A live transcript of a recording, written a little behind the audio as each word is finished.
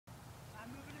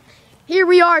Here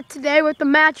we are today with the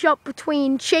matchup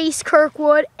between Chase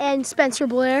Kirkwood and Spencer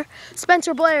Blair.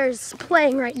 Spencer Blair is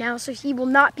playing right now, so he will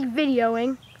not be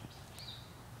videoing.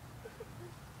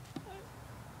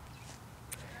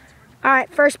 All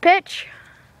right, first pitch.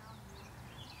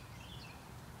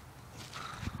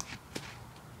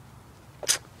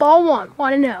 Ball one,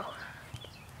 1-0.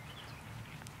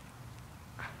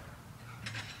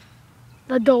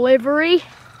 The delivery.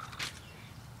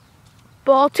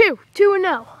 Ball two,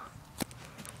 2-0.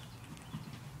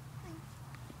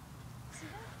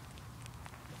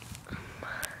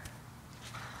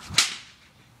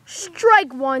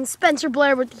 Strike one, Spencer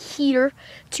Blair with the heater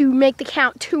to make the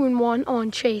count 2-1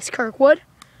 on Chase Kirkwood.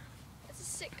 That's a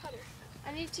sick cutter.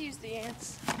 I need to use the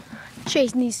ants.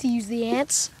 Chase needs to use the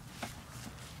ants.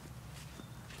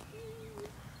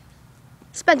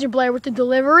 Spencer Blair with the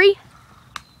delivery.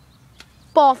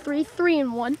 Ball three,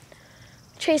 3-1.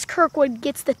 Chase Kirkwood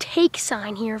gets the take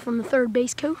sign here from the third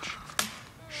base coach.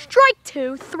 Strike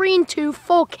two, 3-2,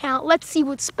 full count. Let's see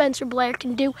what Spencer Blair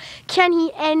can do. Can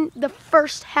he end the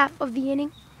first half of the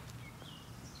inning?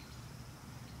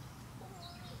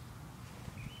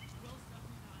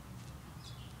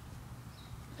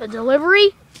 The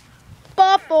delivery,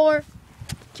 ball four.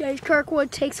 Chase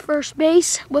Kirkwood takes first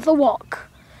base with a walk.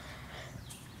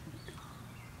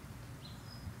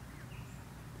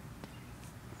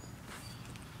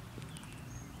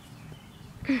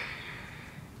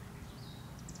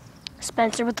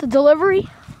 Spencer with the delivery,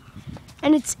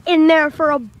 and it's in there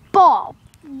for a ball.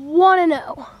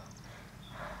 1-0.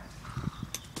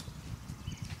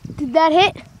 Did that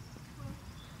hit?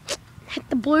 Hit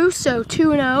the blue, so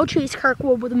 2-0. Chase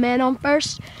Kirkwood with a man on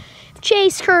first. If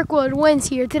Chase Kirkwood wins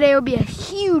here today, it would be a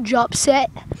huge upset.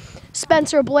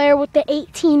 Spencer Blair with the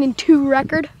 18-2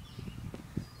 record.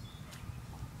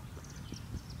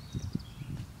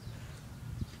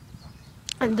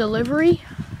 And delivery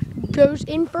goes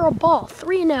in for a ball.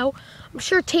 3-0. I'm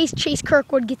sure Chase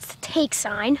Kirkwood gets the take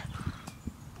sign.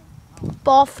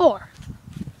 Ball four.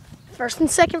 First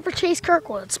and second for Chase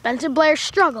Kirkwood. Spencer Blair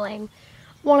struggling.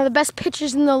 One of the best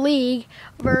pitchers in the league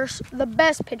versus the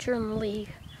best pitcher in the league.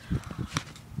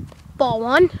 Ball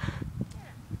one.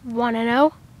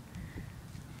 1-0.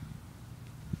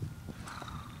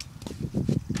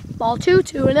 Ball two,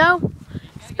 2-0.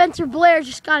 Spencer Blair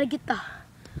just got to get the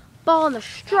ball in the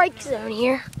strike zone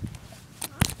here.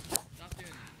 Stop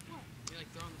doing that. You're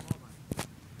like throwing the ball by.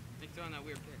 Like throwing that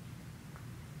weird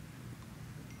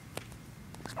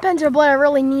pitch. Spencer Blair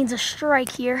really needs a strike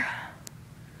here.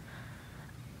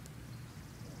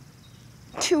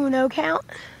 2-0 count.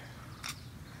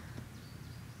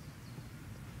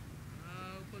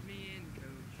 Oh, put me in,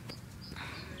 coach.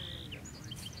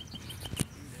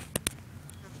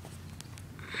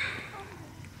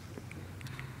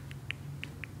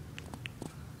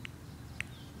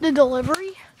 The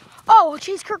delivery. Oh,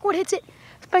 Chase Kirkwood hits it.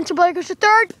 Spencer Blair goes to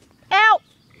third. Out.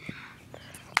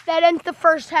 That ends the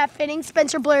first half inning.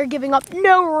 Spencer Blair giving up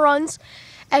no runs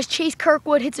as Chase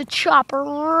Kirkwood hits a chopper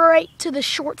right to the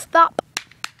shortstop.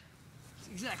 That's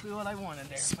exactly what I wanted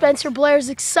there. Spencer Blair's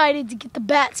excited to get the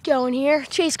bats going here.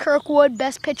 Chase Kirkwood,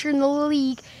 best pitcher in the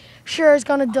league, sure is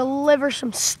going to deliver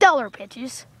some stellar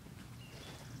pitches.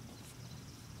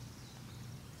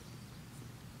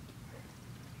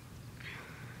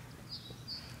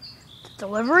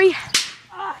 Delivery.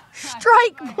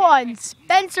 Strike one.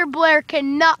 Spencer Blair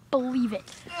cannot believe it.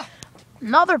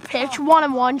 Another pitch,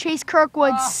 1-1. Chase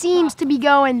Kirkwood seems to be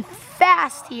going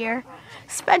fast here.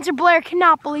 Spencer Blair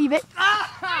cannot believe it.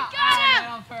 Man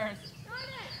on first.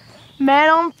 Man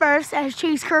on first as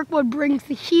Chase Kirkwood brings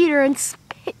the heater and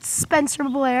hits Spencer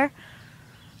Blair.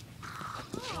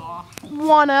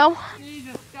 1-0.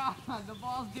 Jesus, God, the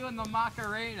ball's doing the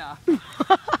Macarena.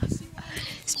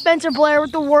 Spencer Blair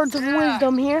with the words of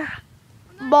wisdom here.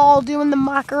 Ball doing the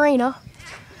Macarena.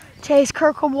 Chase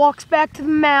Kirkwood walks back to the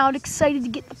mound, excited to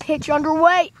get the pitch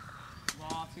underway.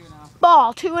 Ball 2-0.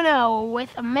 Ball 2-0 with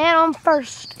a man on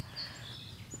first.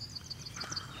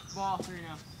 Ball 3-0.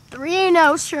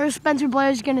 3-0. Sure, Spencer Blair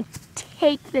is going to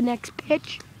take the next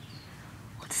pitch.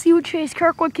 Let's see what Chase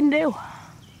Kirkwood can do.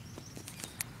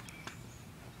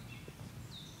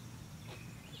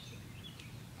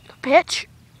 The pitch.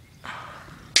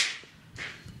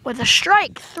 With a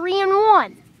strike,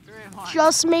 3-1. 3-1.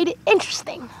 Just made it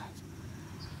interesting.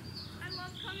 I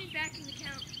love coming back in the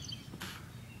count.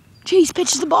 Chase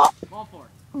pitches the ball. Ball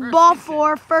 4. Ball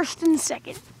four, first and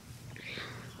second.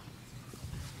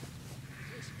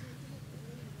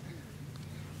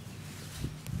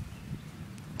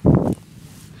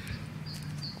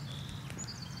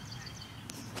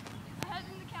 Ahead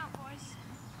in the count, boys.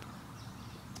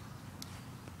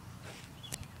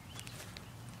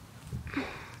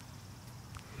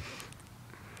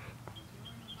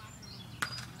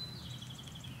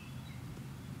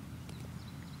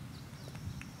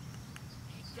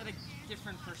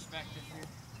 different perspective here.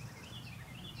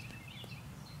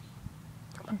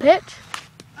 A pitch.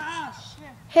 Ah, shit.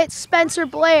 Hits Spencer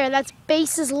Blair. That's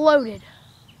bases loaded.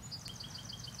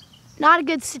 Not a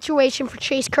good situation for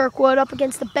Chase Kirkwood up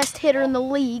against the best hitter in the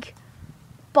league.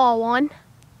 Ball one.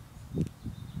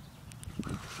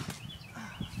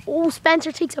 Oh,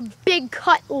 Spencer takes a big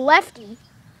cut lefty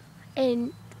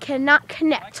and cannot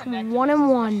connect.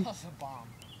 1-1.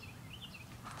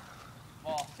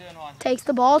 Ball, 2-1. Takes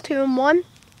the ball, 2-1.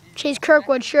 Chase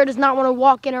Kirkwood sure does not want to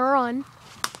walk in a run.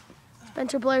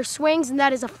 Spencer Blair swings, and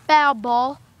that is a foul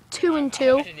ball.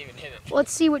 2-2. I didn't even hit it.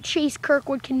 Let's see what Chase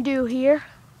Kirkwood can do here.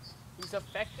 He's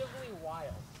effectively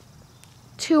wild.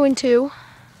 2-2.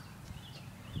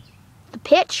 The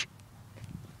pitch.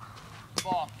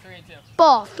 Ball, 3-2.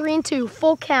 Ball, 3-2.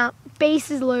 Full count.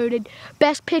 Bases loaded.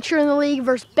 Best pitcher in the league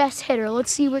versus best hitter.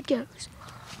 Let's see what goes.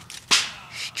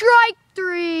 Strike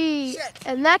 3. Shit.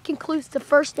 And that concludes the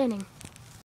first inning.